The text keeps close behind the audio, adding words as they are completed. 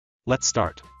Let's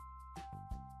start.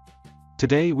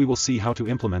 Today we will see how to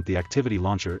implement the activity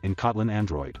launcher in Kotlin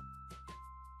Android.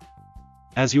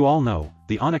 As you all know,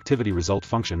 the onActivity result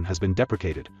function has been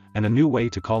deprecated, and a new way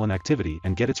to call an activity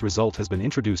and get its result has been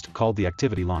introduced called the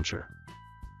activity launcher.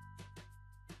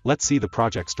 Let's see the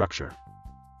project structure.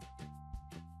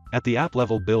 At the app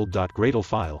level build.gradle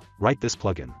file, write this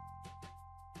plugin.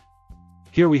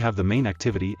 Here we have the main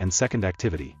activity and second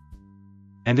activity.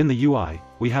 And in the UI,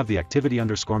 we have the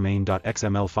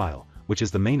activity_main.xml file, which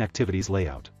is the main activity's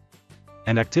layout.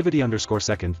 And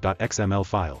activity_second.xml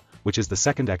file, which is the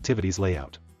second activity's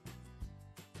layout.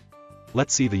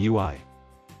 Let's see the UI.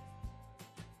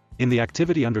 In the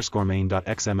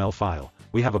activity_main.xml file,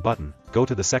 we have a button, go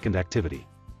to the second activity.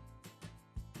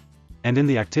 And in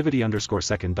the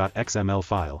activity_second.xml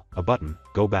file, a button,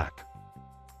 go back.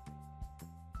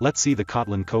 Let's see the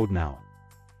Kotlin code now.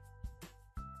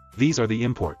 These are the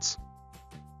imports.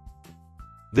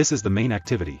 This is the main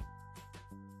activity.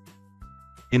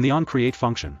 In the onCreate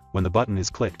function, when the button is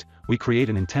clicked, we create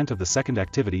an intent of the second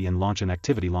activity and launch an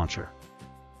activity launcher.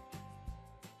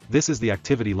 This is the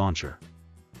activity launcher.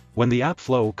 When the app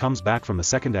flow comes back from the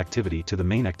second activity to the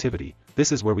main activity,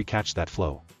 this is where we catch that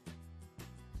flow.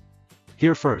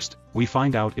 Here first, we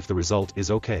find out if the result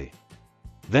is okay.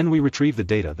 Then we retrieve the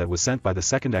data that was sent by the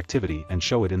second activity and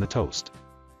show it in the toast.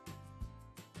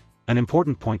 An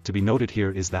important point to be noted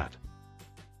here is that,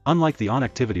 unlike the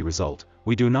onActivity result,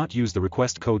 we do not use the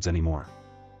request codes anymore.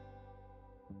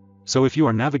 So if you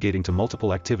are navigating to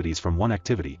multiple activities from one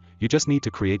activity, you just need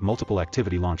to create multiple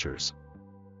activity launchers.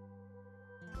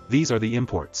 These are the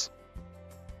imports.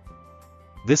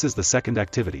 This is the second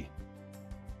activity.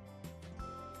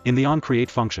 In the onCreate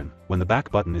function, when the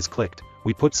back button is clicked,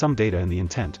 we put some data in the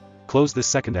intent, close this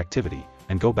second activity,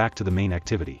 and go back to the main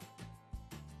activity.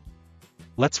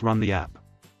 Let's run the app.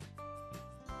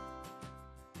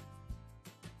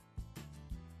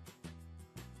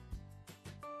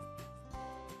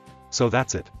 So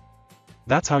that's it.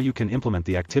 That's how you can implement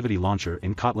the activity launcher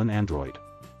in Kotlin Android.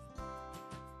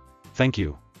 Thank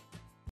you.